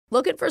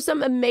Looking for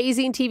some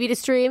amazing TV to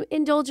stream?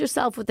 Indulge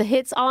yourself with the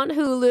hits on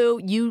Hulu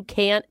you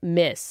can't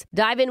miss.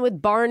 Dive in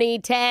with Barney,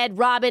 Ted,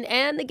 Robin,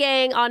 and the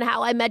gang on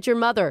How I Met Your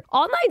Mother.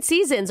 All 9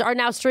 seasons are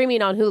now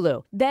streaming on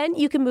Hulu. Then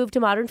you can move to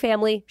Modern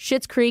Family,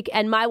 Schitt's Creek,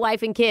 and My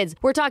Wife and Kids.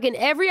 We're talking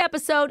every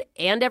episode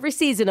and every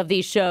season of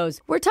these shows.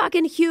 We're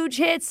talking huge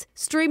hits,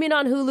 streaming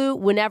on Hulu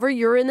whenever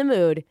you're in the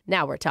mood.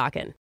 Now we're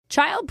talking.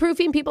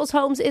 Child-proofing people's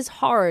homes is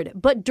hard,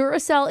 but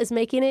Duracell is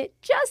making it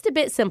just a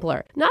bit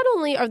simpler. Not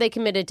only are they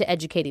committed to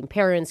educating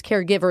parents,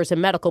 caregivers,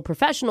 and medical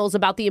professionals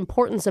about the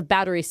importance of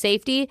battery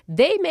safety,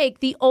 they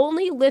make the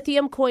only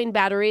lithium coin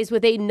batteries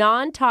with a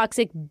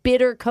non-toxic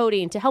bitter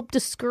coating to help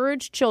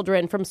discourage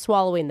children from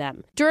swallowing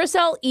them.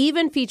 Duracell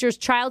even features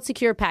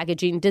child-secure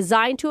packaging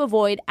designed to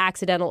avoid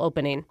accidental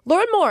opening.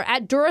 Learn more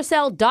at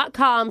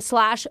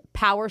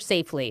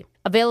Duracell.com/powersafely.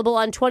 Available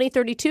on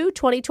 2032,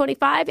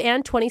 2025,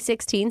 and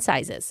 2016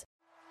 sizes.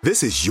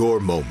 This is your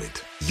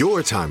moment,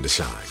 your time to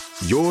shine,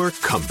 your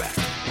comeback.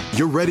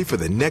 You're ready for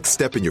the next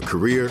step in your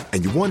career,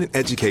 and you want an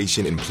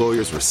education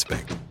employers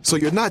respect. So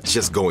you're not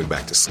just going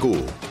back to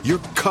school, you're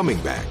coming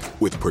back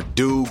with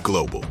Purdue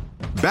Global.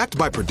 Backed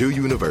by Purdue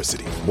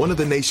University, one of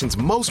the nation's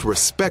most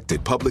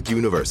respected public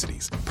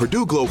universities,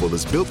 Purdue Global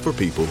is built for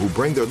people who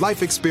bring their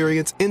life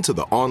experience into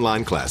the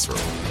online classroom.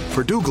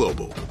 Purdue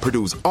Global,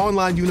 Purdue's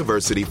online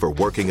university for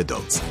working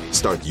adults.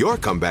 Start your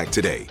comeback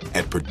today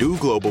at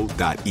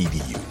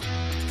purdueglobal.edu.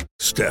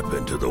 Step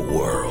into the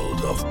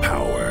world of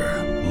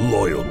power,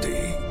 loyalty,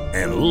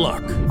 and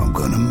luck. I'm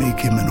gonna make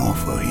him an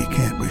offer he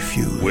can't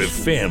refuse. With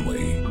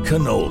family,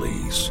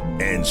 cannolis,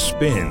 and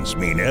spins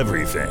mean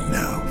everything.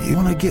 Now, you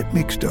wanna get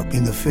mixed up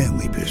in the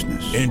family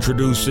business.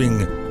 Introducing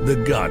The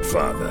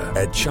Godfather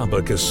at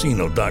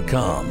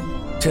ChumbaCasino.com.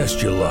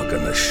 Test your luck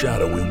in the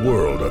shadowy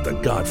world of The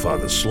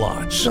Godfather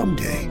slot.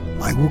 Someday,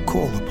 I will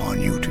call upon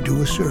you to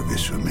do a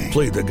service for me.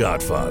 Play The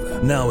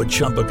Godfather now at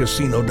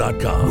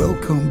ChumbaCasino.com.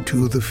 Welcome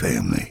to the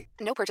family.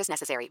 No purchase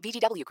necessary.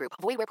 VGW Group.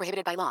 Void where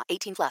prohibited by law.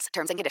 18 plus.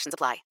 Terms and conditions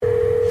apply.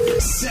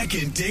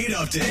 Second date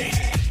update.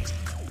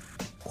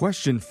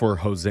 Question for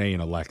Jose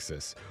and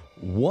Alexis.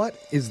 What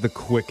is the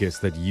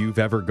quickest that you've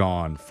ever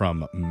gone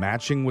from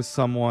matching with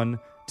someone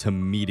to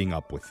meeting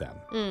up with them?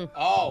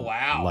 Oh,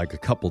 wow. Like a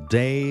couple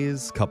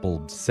days,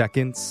 couple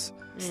seconds?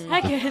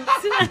 Seconds.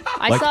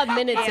 I saw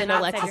minutes in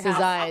Alexis's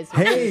eyes.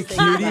 Hey,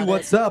 cutie,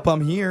 what's up?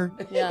 I'm here.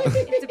 Yeah.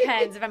 It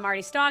depends if I'm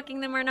already stalking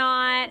them or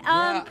not.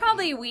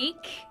 Probably a week.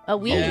 A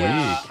week?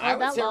 Yeah, I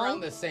would that say long? around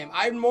the same.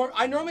 I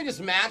normally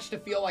just match to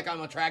feel like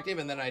I'm attractive,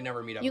 and then I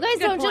never meet up. You with guys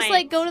them. don't just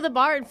like go to the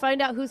bar and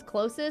find out who's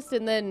closest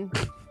and then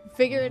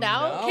figure it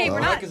out? Okay,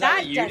 we're not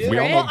that desperate. We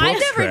all know I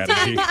Brooke's never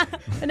strategy.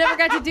 I never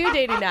got to do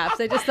dating apps.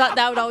 I just thought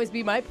that would always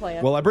be my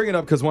plan. Well, I bring it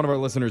up because one of our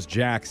listeners,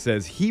 Jack,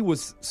 says he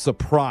was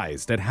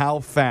surprised at how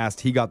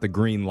fast he got the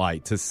green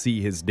light to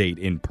see his date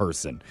in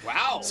person.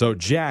 Wow. So,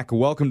 Jack,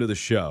 welcome to the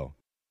show.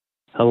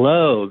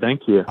 Hello,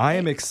 thank you. I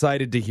am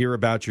excited to hear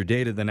about your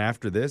date, and then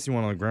after this, you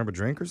want to grab a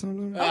drink or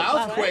something? That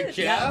was quick,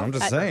 Jeff. I'm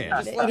just saying.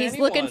 He's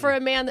looking for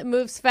a man that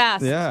moves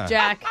fast, Yeah.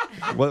 Jack.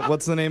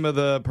 What's the name of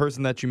the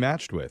person that you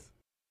matched with?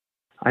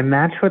 I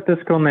matched with this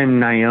girl named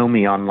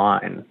Naomi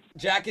online.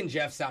 Jack and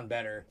Jeff sound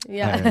better.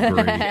 Yeah. I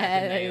agree.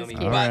 Naomi, cute.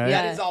 but All right.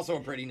 that is also a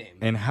pretty name.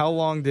 And how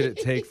long did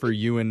it take for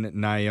you and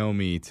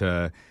Naomi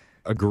to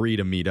agree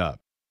to meet up?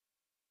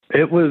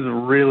 It was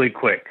really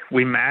quick.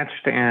 We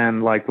matched,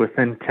 and like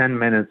within 10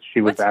 minutes, she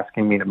was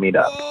asking me to meet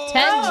up.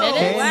 10 minutes?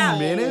 10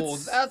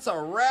 minutes? That's a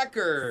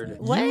record.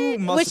 You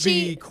must Was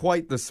be she-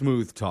 quite the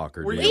smooth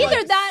talker. Were dude. you Either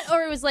like- that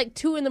or it was like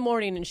 2 in the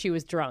morning and she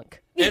was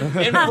drunk. And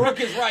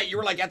Brooke is right. You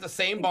were like at the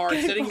same bar,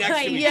 sitting next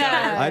to each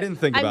Yeah. other. I didn't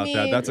think I about that.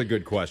 mean- That's a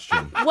good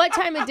question. What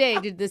time of day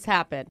did this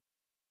happen?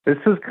 This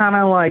was kind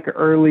of like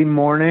early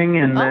morning,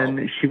 and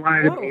then she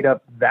wanted to meet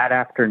up that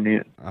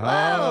afternoon.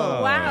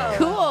 Oh, wow.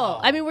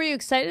 Cool. I mean, were you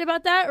excited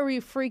about that or were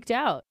you freaked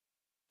out?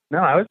 No,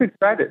 I was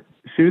excited.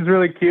 She was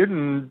really cute,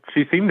 and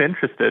she seemed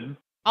interested.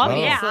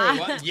 Obviously.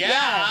 What?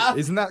 Yeah.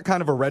 Isn't that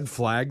kind of a red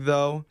flag,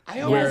 though?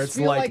 I Where almost it's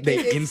feel like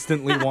it's- they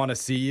instantly want to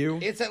see you?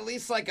 It's at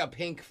least like a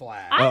pink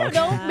flag. I don't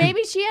know.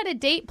 Maybe she had a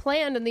date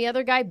planned and the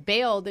other guy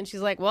bailed and she's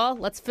like, well,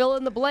 let's fill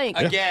in the blank.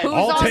 Again. Who's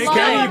I'll take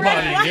online?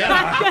 anybody.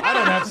 Yeah. I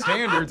don't have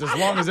standards as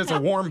long as it's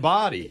a warm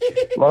body.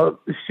 Well,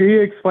 she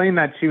explained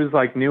that she was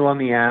like new on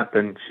the app,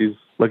 and she's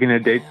looking to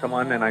date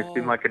someone, and I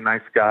seem like a nice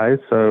guy,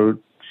 so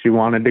she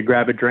wanted to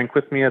grab a drink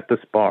with me at this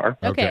bar.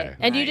 Okay.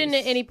 And you didn't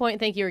Nice. at any point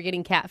think you were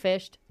getting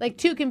catfished? Like,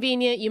 too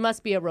convenient, you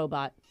must be a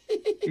robot.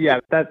 Yeah,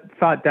 that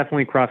thought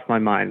definitely crossed my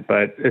mind,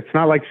 but it's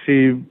not like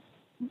she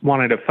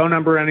wanted a phone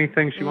number or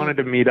anything. She wanted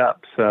to meet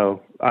up,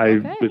 so I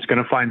was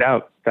going to find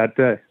out that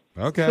day.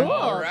 Okay. Cool.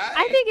 All right.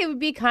 I think it would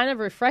be kind of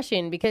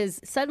refreshing because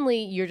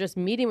suddenly you're just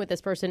meeting with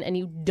this person and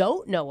you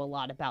don't know a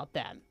lot about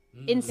them.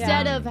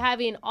 Instead of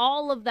having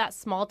all of that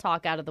small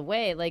talk out of the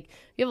way, like,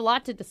 you have a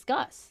lot to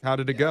discuss. How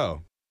did it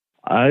go?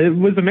 It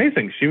was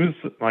amazing. She was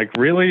like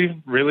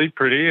really, really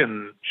pretty,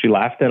 and she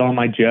laughed at all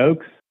my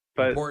jokes.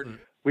 But Important.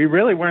 we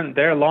really weren't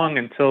there long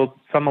until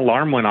some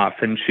alarm went off,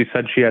 and she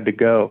said she had to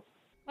go.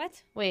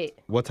 What? Wait.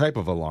 What type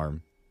of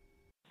alarm?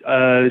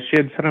 She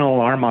had set an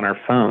alarm on her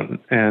phone,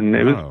 and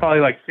it was probably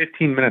like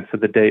 15 minutes of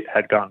the date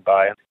had gone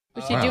by.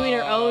 Was she doing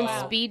her own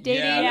speed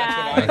dating?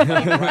 Yeah, that's what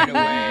I thought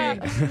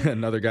right away.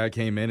 Another guy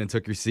came in and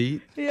took your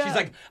seat. Yeah. She's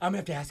like, I'm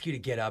going to have to ask you to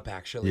get up,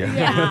 actually.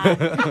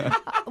 Yeah.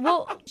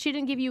 Well, she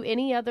didn't give you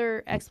any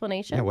other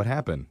explanation? Yeah, what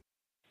happened?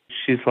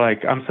 She's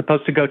like, I'm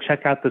supposed to go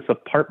check out this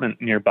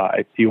apartment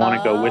nearby. Do you want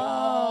to go with me?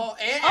 Oh,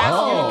 and ask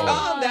you to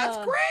come. That's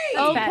great.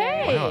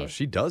 Okay. Wow,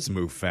 she does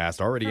move fast.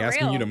 Already For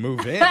asking real. you to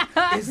move in.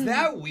 Is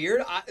that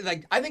weird?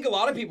 I think a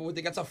lot of people would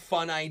think that's a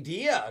fun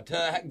idea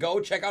to go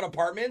check out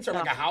apartments or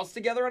like a house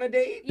together on a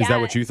date. Is that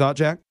what you thought,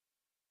 Jack?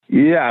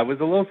 Yeah, it was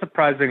a little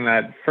surprising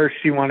that first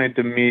she wanted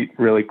to meet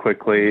really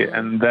quickly,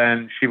 and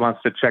then she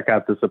wants to check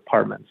out this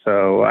apartment.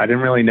 So I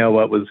didn't really know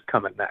what was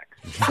coming next.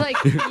 It's like,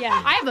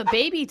 I have a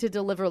baby to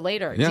deliver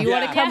later. Yeah. Do you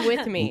want to come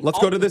with me? Let's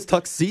go to this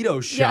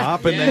tuxedo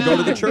shop and then go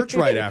to the church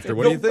right after.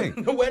 What do you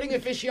think? The wedding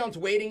officiant's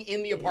waiting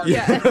in the apartment.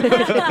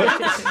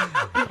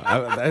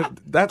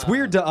 That's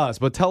weird to us,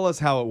 but tell us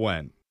how it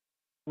went.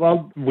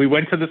 Well, we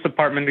went to this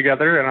apartment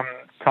together, and I'm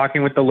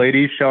talking with the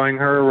lady, showing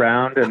her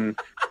around, and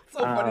So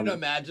funny to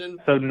imagine.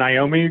 so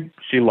Naomi,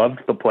 she loved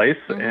the place,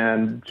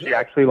 and she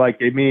actually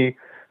gave me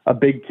a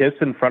big kiss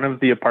in front of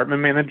the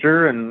apartment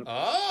manager, and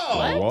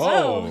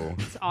Whoa.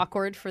 It's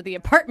awkward for the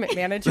apartment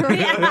manager.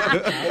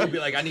 I would be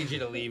like, I need you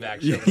to leave,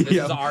 actually. This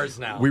is ours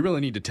now. We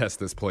really need to test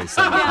this place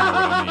out. You know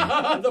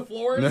what I mean? The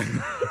floors?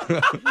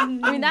 I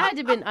mean, that had to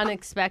have been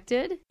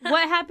unexpected.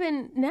 What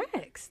happened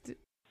next?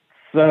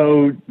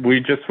 so we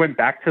just went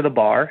back to the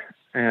bar,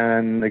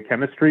 and the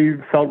chemistry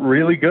felt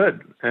really good,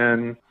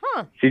 and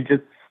she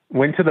just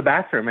went to the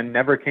bathroom and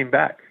never came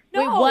back.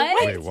 Wait,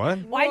 what? Wait, what?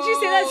 Why'd you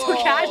say that so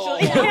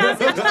casually?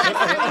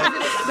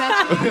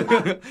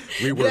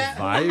 We were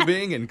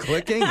vibing and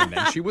clicking, and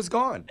then she was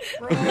gone.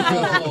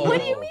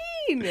 What do you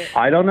mean?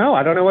 I don't know.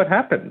 I don't know what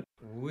happened.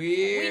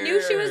 Weird. We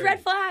knew she was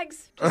red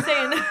flags. Just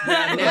saying.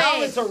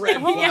 Now it's a red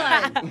Hold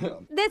flag.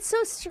 on. That's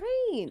so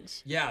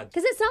strange. Yeah.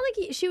 Because it's not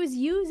like she was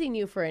using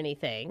you for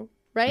anything,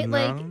 right? No.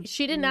 Like,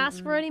 she didn't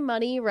ask for any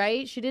money,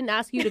 right? She didn't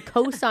ask you to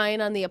co-sign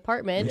on the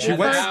apartment. She We've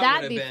went- heard That that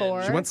would've been-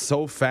 before. She went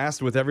so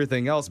fast with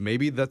everything else.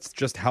 Maybe that's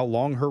just how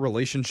long her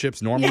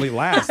relationships normally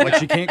last. Like,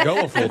 she can't go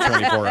a full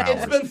 24 It's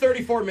hours. been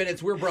 34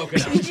 minutes. We're broken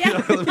up.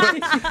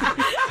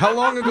 How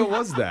long ago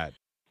was that?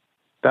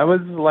 That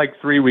was like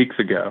 3 weeks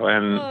ago,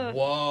 and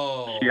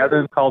Whoa. she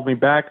hasn't called me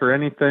back or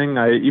anything.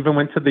 I even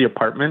went to the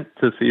apartment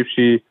to see if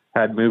she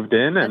had moved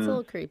in, That's and a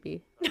little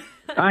creepy.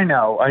 I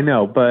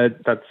know,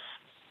 but that's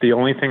the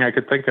only thing I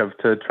could think of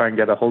to try and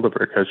get a hold of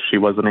her because she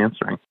wasn't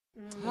answering.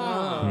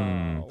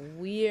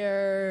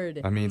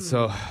 Weird. I mean,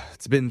 so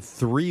it's been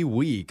 3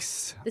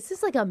 weeks. This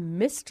is like a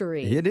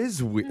mystery. It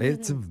is.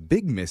 It's a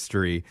big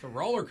mystery. It's a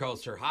roller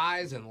coaster,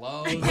 highs and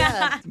lows.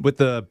 With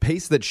the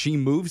pace that she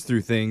moves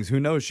through things, who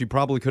knows? She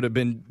probably could have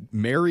been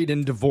married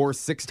and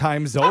divorced 6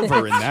 times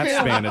over in that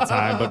span of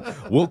time.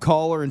 But we'll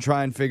call her and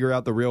try and figure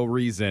out the real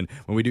reason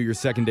when we do your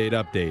second date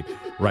update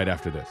right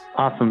after this.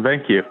 Awesome,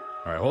 thank you.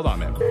 All right, hold on,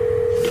 man.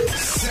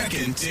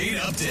 Second date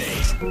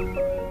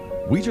update.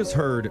 We just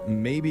heard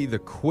maybe the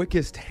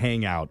quickest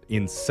hangout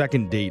in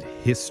second date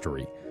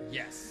history.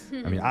 Yes.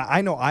 I mean,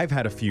 I know I've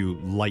had a few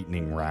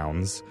lightning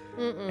rounds,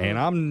 and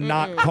I'm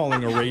not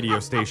calling a radio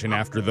station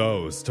after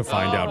those to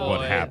find out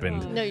what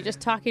happened. No, you're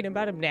just talking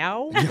about him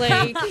now?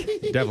 Like,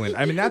 Definitely.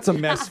 I mean, that's a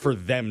mess for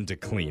them to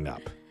clean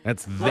up.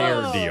 That's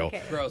their deal.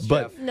 okay. Gross,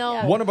 But Jeff.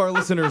 no. one of our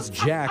listeners,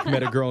 Jack,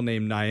 met a girl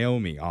named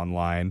Naomi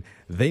online.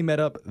 They met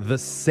up the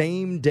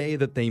same day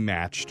that they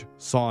matched,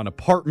 saw an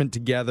apartment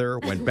together,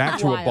 went back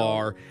to a Wild.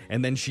 bar,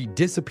 and then she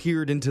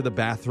disappeared into the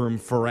bathroom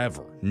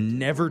forever,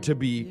 never to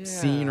be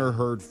seen or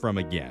heard from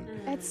again.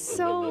 That's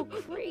so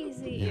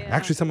crazy.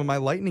 Actually, some of my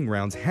lightning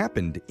rounds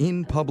happened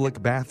in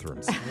public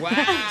bathrooms.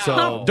 Wow.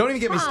 So don't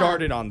even get me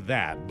started on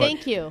that. But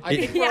Thank you. I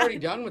think we're already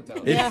done with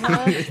those.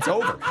 It's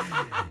over.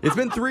 It's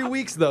been 3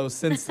 weeks, though,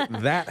 since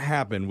that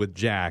happened with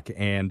Jack.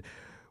 And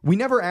we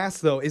never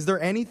asked, though, is there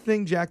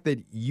anything, Jack, that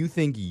you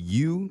think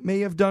you may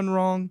have done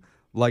wrong?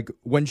 Like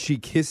when she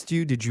kissed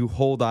you, did you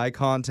hold eye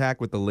contact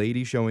with the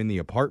lady showing the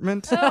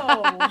apartment? No,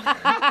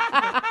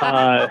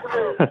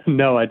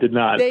 I did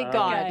not. Thank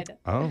God.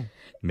 Oh,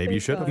 maybe you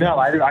should have. No,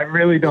 I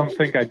really don't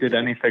think I did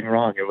anything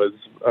wrong. It was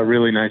a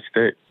really nice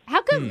date.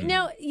 How come,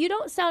 no, you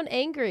don't sound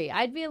angry.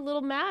 I'd be a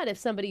little mad if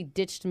somebody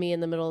ditched me in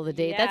the middle of the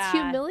date. That's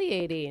Yeah.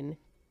 humiliating.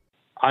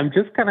 I'm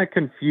just kind of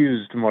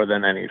confused more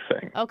than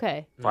anything.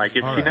 Okay. Like,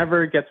 if All she right.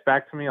 never gets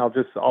back to me, I'll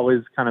just always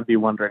kind of be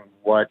wondering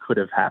what could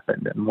have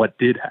happened and what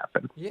did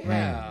happen.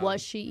 Yeah. Was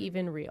she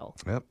even real?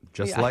 Yep,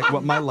 just like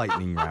what my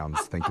lightning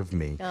rounds think of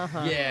me.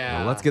 Yeah.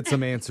 Well, let's get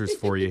some answers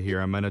for you here.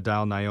 I'm going to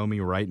dial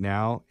Naomi right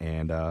now,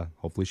 and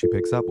hopefully she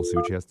picks up. We'll see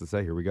what she has to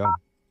say. Here we go.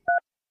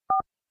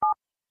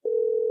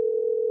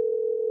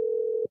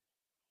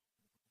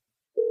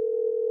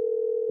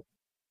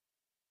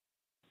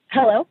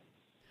 Hello.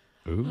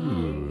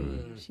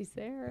 Ooh. She's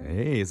there.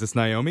 Hey, is this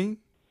Naomi?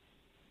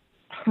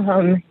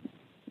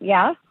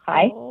 Yeah.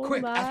 Hi. Oh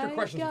Quick, ask her my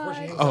questions before she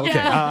God. hangs Oh, up. okay.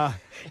 How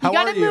You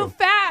gotta are you? move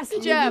fast,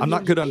 Jeff. I'm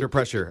not good under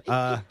pressure.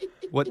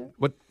 What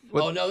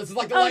Oh, no, this is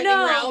like the lightning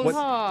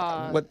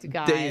round. What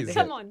day is it?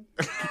 Come on.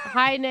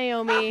 Hi,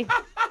 Naomi.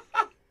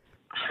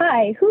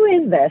 Hi, who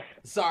is this?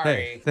 Sorry.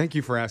 Hey, thank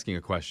you for asking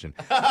a question.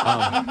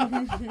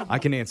 I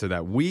can answer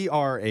that. We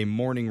are a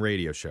morning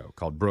radio show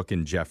called Brooke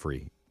and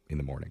Jeffrey in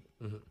the morning.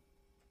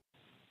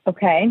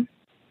 Okay.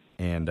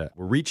 And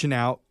we're reaching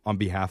out on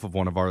behalf of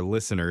one of our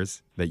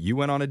listeners that you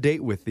went on a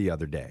date with the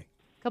other day.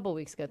 A couple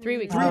weeks ago. 3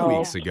 weeks 3 ago.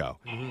 weeks ago.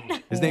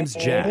 His name's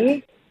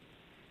Jack.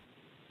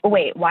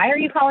 Wait, why are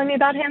you calling me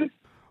about him?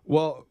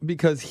 Well,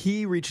 because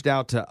he reached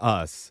out to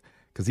us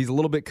because he's a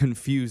little bit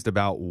confused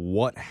about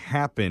what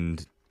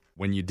happened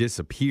when you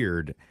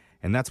disappeared.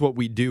 And that's what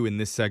we do in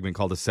this segment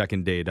called a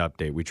second date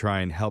update. We try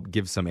and help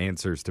give some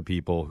answers to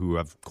people who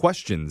have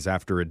questions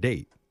after a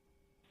date.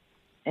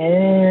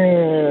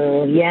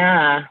 Oh,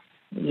 yeah.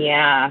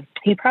 Yeah.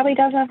 He probably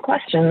does have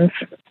questions.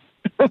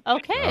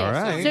 Okay. All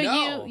right.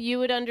 So you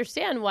would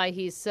understand why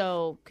he's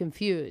so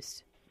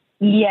confused.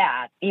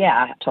 Yeah,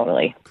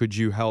 totally. Could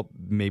you help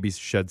maybe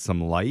shed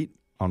some light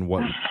on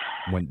what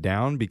went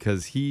down?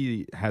 Because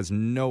he has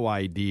no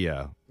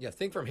idea. Yeah,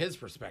 think from his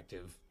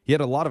perspective. He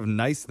had a lot of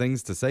nice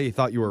things to say. He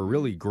thought you were a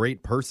really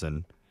great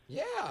person.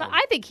 Yeah.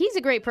 I think he's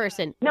a great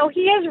person. No,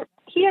 he is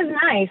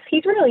nice.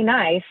 He's really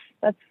nice.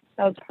 That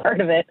was part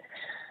of it.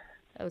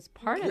 That was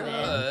part of it.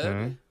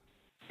 Okay.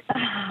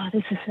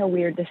 This is so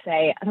weird to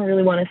say. I don't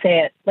really want to say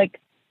it. Like,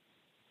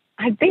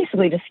 I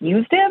basically just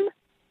used him.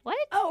 What?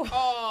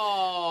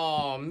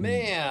 Oh,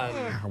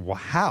 man. Well,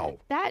 how?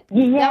 That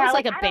Yeah, was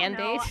like a I don't Band-Aid.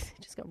 know.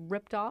 Just got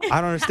ripped off.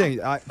 I don't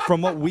understand.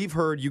 From what we've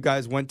heard, you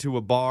guys went to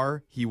a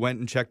bar. He went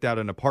and checked out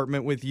an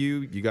apartment with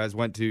you. You guys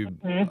went to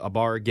a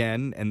bar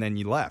again, and then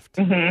you left.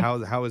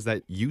 How is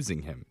that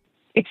using him?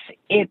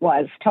 It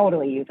was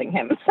totally using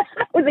him.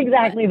 That was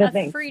exactly the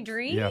thing. A free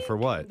drink? Yeah, for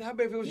what? How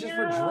about if it was just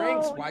for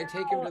drinks? Why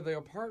take him to the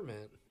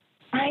apartment?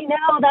 I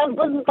know, that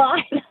was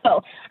fine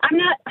though. I'm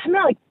not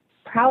like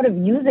proud of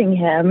using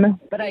him,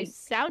 but You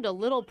sound a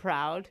little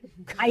proud.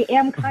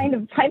 I'm kind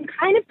of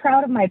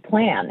proud of my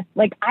plan.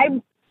 Like I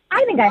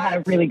think I had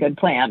a really good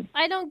plan.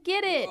 I don't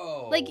get it.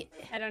 Whoa. Like,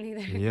 I don't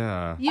either.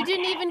 Yeah. you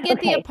didn't even get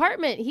the Okay.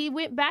 apartment. He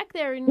went back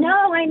there and...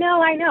 No, I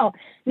know.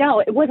 No,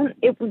 it wasn't.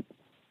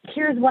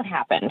 Here's what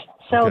happened.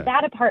 So Okay.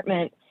 that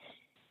apartment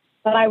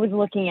that I was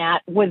looking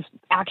at was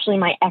actually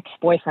my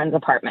ex-boyfriend's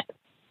apartment.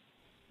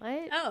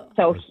 What? Oh.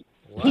 So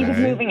he was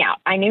Okay. moving out.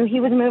 I knew he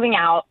was moving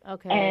out,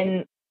 Okay.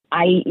 and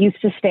I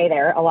used to stay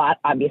there a lot,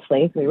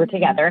 obviously. We were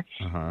together.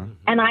 Uh-huh.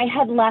 And I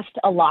had left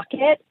a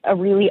locket, a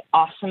really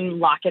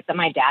awesome locket that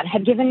my dad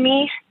had given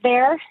me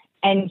there,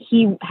 and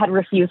he had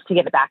refused to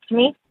give it back to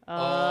me.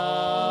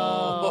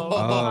 Oh,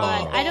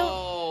 God.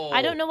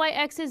 I don't know why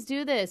exes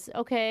do this.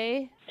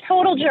 Okay.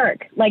 Total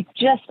jerk. Like,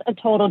 just a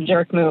total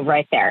jerk move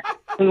right there.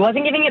 He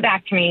wasn't giving it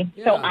back to me.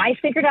 So Yeah. I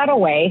figured out a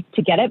way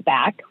to get it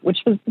back, which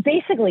was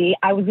basically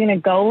I was going to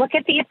go look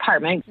at the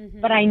apartment,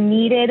 but I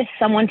needed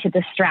someone to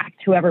distract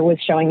whoever was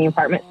showing the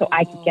apartment so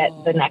I could get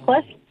the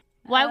necklace.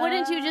 Why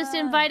wouldn't you just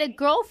invite a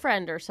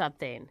girlfriend or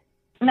something?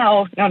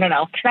 No. That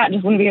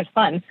just wouldn't be as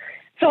fun.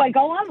 So I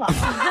go online.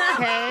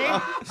 Okay.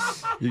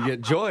 You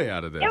get joy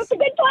out of this. It was a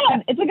good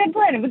plan. It's a good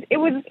plan. It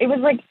was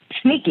like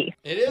sneaky.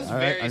 It is All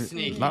very right,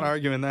 sneaky. I'm not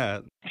arguing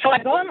that. So I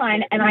go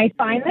online and I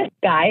find this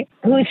guy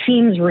who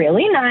seems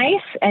really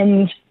nice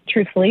and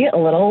truthfully a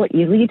little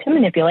easy to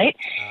manipulate.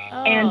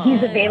 And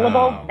he's available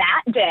Wow.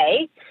 that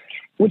day,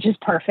 which is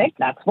perfect.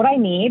 That's what I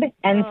need.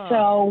 And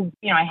so,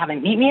 I have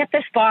him meet me at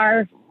this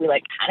bar. We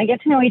like kind of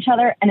get to know each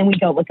other. And then we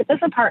go look at this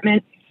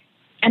apartment.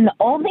 And the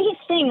only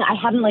thing I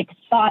hadn't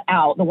thought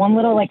out, the one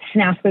little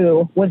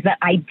snafu was that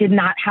I did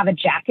not have a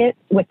jacket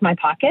with my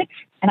pockets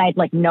and I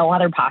had no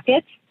other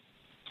pockets.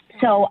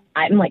 So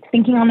I'm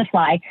thinking on the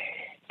fly.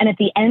 And at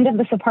the end of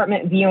this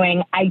apartment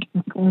viewing, I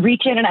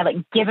reach in and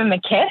I give him a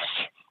kiss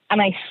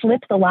and I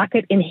slip the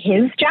locket in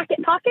his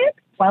jacket pocket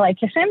while I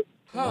kiss him,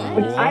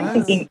 which I'm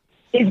thinking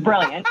is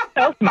brilliant.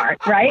 So smart,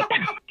 right?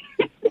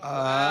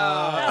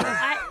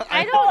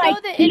 I don't know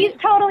that he's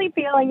totally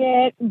feeling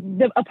it.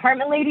 The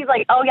apartment lady's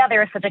like, oh yeah,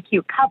 they're such a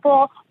cute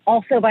couple.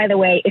 Also, by the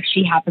way, if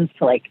she happens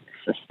to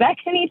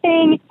suspect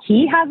anything,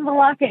 he has the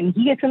locket and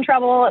he gets in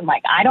trouble and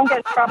I don't get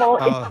in trouble.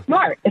 It's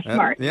smart. It's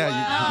smart.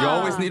 Yeah, you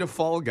always need a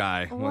fall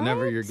guy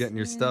whenever you're getting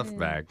your stuff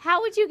back.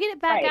 How would you get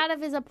it back Right.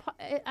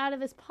 out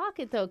of his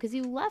pocket though? Because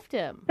you left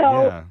him. So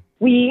Yeah.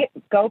 we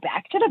go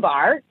back to the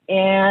bar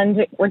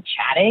and we're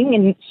chatting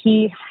and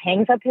he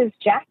hangs up his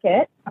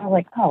jacket. I was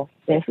like, oh,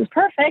 this is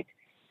perfect.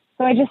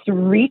 So I just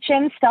reach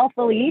in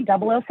stealthily,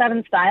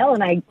 007 style,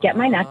 and I get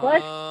my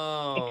necklace,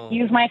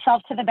 excuse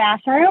myself to the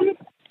bathroom,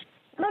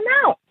 and I'm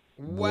out.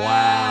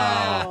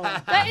 Wow.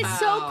 That is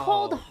so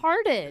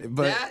cold-hearted.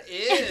 But That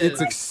is.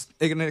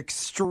 it's an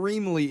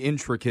extremely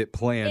intricate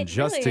plan It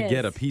just really to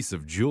get a is. piece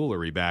of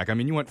jewelry back. I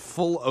mean, you went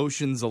full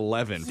Ocean's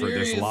 11 for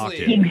this Seriously.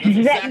 locket. That's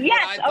exactly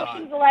Yes, what I thought.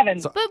 Ocean's 11.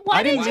 So But why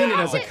I didn't did you mean it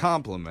have as a to-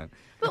 compliment.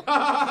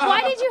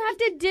 Why did you have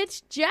to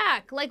ditch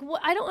Jack?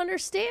 I don't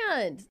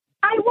understand.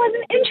 I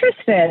wasn't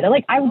interested.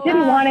 I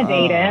didn't want to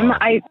date him.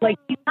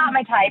 He's not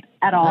my type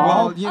at all.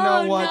 Well, you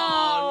know what?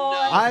 Oh,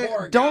 no.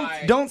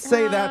 Don't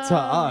say that to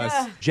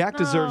us. Jack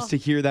deserves to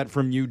hear that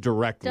from you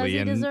directly. Does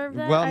he deserve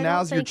that? Well, I don't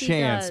now's your think he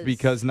chance does.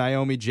 because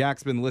Naomi,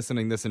 Jack's been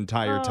listening this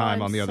entire time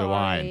I'm on the other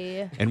line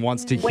sorry. and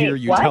wants to Wait, hear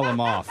you what? tell him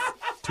off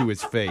to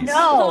his face.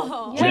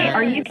 No. Wait, Jack.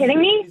 are you kidding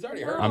me? He's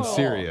already heard. I'm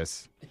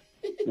serious.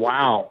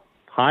 Wow.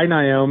 Hi,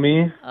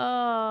 Naomi.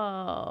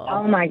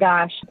 Oh my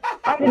gosh.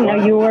 I didn't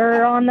know you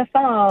were on the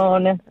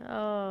phone. This is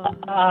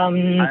I don't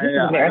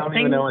embarrassing.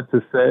 even know what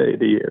to say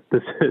to you.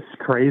 This is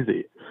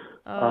crazy.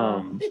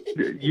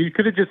 You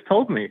could have just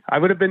told me. I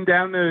would have been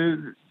down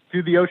to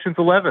do the Ocean's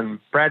 11,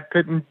 Brad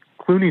Pitt and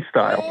Clooney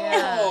style.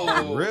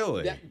 Oh,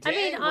 Really? I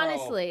mean, bro.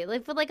 honestly,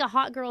 like if a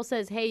hot girl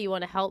says, "Hey, you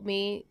want to help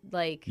me?"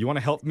 Like, You want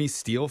to help me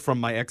steal from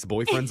my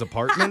ex-boyfriend's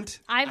apartment?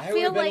 I I would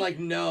feel have been like,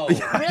 no. really,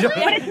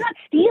 But it's not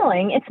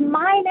stealing. It's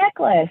my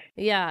necklace.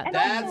 yeah. And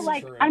That's also,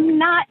 like, true. I'm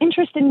not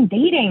interested in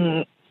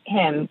dating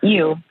him.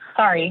 You.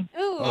 Sorry.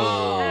 Ooh.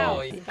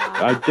 Oh,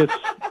 I just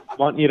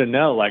want you to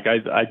know, like,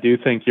 I do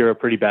think you're a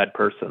pretty bad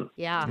person.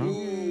 Yeah.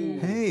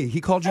 Hey,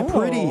 he called you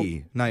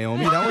pretty,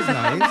 Naomi. That was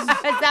nice.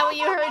 Is that what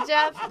you heard,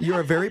 Jeff? You're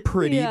a very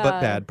pretty Yeah. but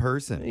bad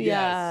person.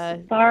 Yeah.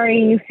 Sorry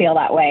you feel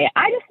that way.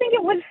 I just think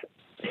it was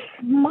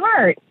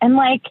smart. And,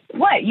 like,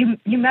 what? You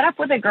met up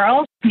with a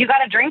girl, you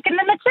got a drink, and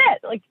then that's it.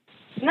 Like,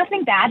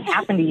 nothing bad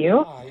happened to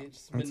you. Oh, you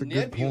just That's a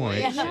good point.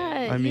 manipulation.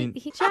 Yeah, I mean-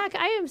 Jack,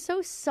 I am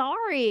so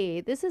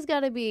sorry. This has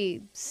got to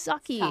be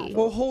sucky.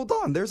 Well, hold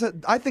on.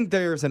 I think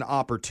there's an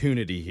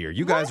opportunity here.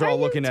 You guys are all are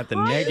you looking at the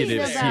talking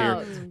negatives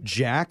about? here.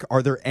 Jack,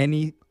 are there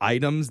any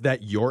items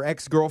that your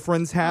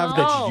ex-girlfriends have No.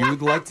 that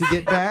you'd like to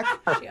get back?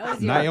 She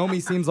owes you. Naomi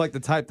seems like the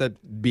type that'd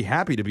be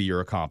happy to be your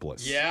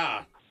accomplice.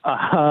 Yeah.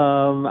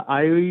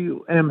 I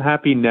am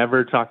happy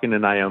never talking to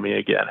Naomi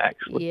again,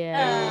 actually.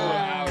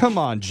 Yeah. Come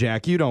on,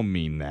 Jack. You don't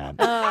mean that.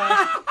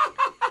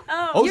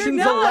 Oh,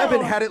 Ocean's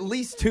 11 had at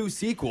least 2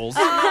 sequels.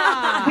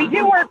 We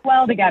do work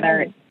well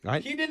together.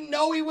 He didn't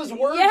know he was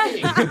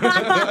working.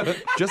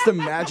 Just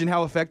imagine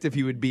how effective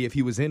he would be if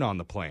he was in on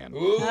the plan.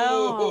 Ooh.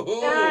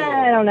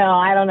 I don't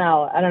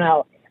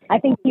know. I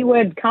think he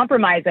would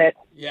compromise it.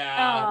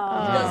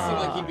 Yeah. He does seem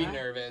like he'd be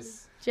nervous.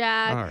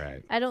 Jack, All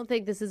right. I don't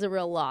think this is a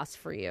real loss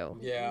for you.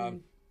 Yeah.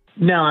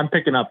 No, I'm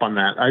picking up on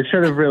that. I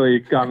should have really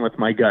gone with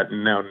my gut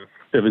and known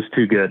it was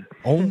too good.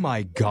 Oh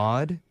my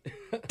God.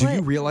 Do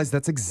you realize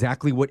that's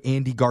exactly what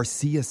Andy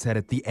Garcia said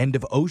at the end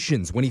of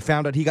Oceans when he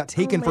found out he got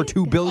taken for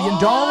 $2 billion?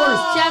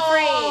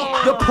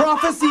 Jeffrey! The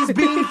prophecy's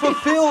being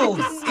fulfilled.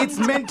 It's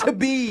meant to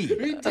be.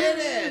 We did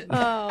it.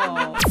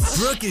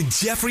 Brooke and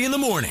Jeffrey in the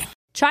morning.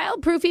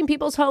 Childproofing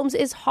people's homes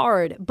is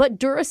hard, but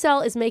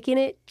Duracell is making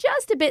it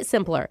just a bit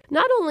simpler.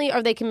 Not only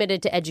are they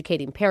committed to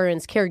educating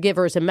parents,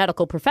 caregivers, and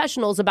medical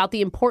professionals about the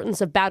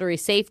importance of battery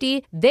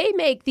safety, they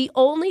make the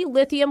only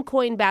lithium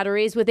coin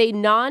batteries with a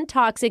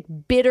non-toxic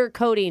bitter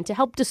coating to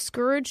help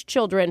discourage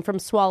children from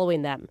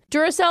swallowing them.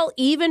 Duracell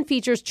even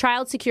features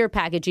child-secure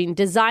packaging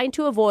designed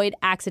to avoid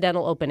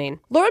accidental opening.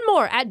 Learn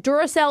more at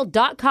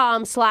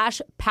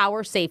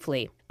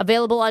Duracell.com/powersafely.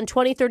 Available on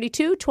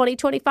 2032,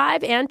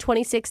 2025, and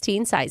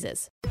 2016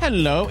 sizes.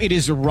 Hello, it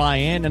is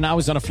Ryan, and I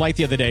was on a flight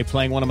the other day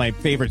playing one of my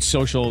favorite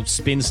social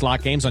spin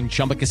slot games on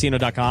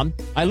ChumbaCasino.com.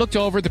 I looked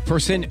over at the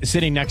person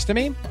sitting next to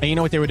me, and you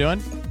know what they were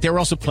doing? They were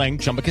also playing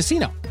Chumba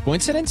Casino.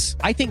 Coincidence?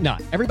 I think not.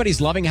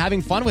 Everybody's loving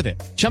having fun with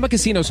it. Chumba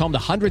Casino is home to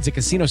hundreds of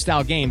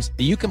casino-style games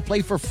that you can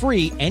play for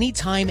free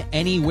anytime,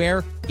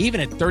 anywhere,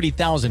 even at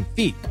 30,000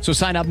 feet. So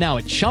sign up now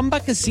at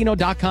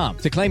ChumbaCasino.com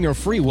to claim your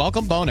free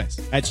welcome bonus.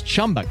 That's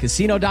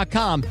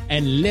ChumbaCasino.com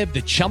and live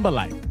the Chumba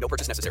life. No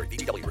purchase necessary.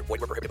 VGW. Void where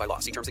prohibited by law.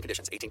 See terms and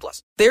conditions.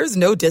 18+. There's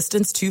no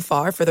distance too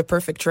far for the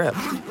perfect trip.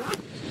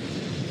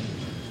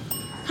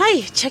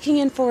 Hi, checking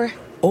in for...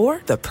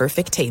 Or the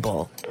perfect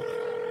table.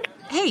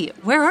 Hey,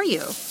 where are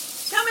you?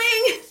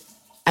 Coming!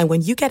 And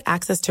when you get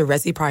access to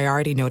Resi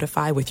Priority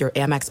Notify with your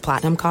Amex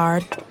Platinum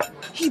card...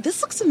 Hey,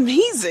 this looks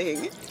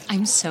amazing.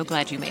 I'm so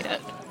glad you made it.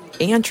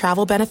 And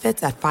travel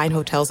benefits at fine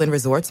hotels and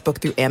resorts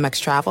booked through Amex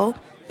Travel,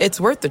 it's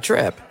worth the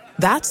trip.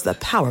 That's the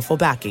powerful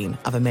backing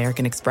of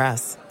American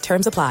Express.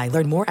 Terms apply.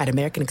 Learn more at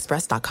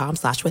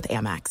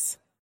americanexpress.com/withAmex.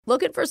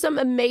 Looking for some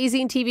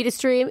amazing TV to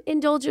stream?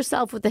 Indulge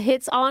yourself with the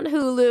hits on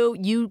Hulu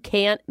you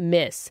can't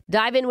miss.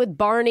 Dive in with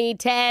Barney,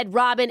 Ted,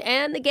 Robin,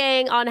 and the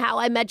gang on How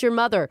I Met Your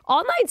Mother.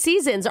 All 9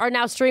 seasons are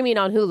now streaming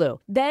on Hulu.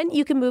 Then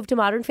you can move to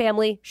Modern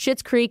Family,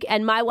 Schitt's Creek,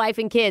 and My Wife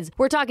and Kids.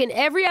 We're talking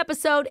every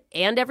episode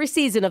and every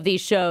season of these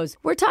shows.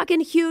 We're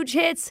talking huge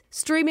hits,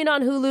 streaming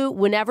on Hulu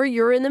whenever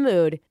you're in the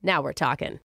mood. Now we're talking.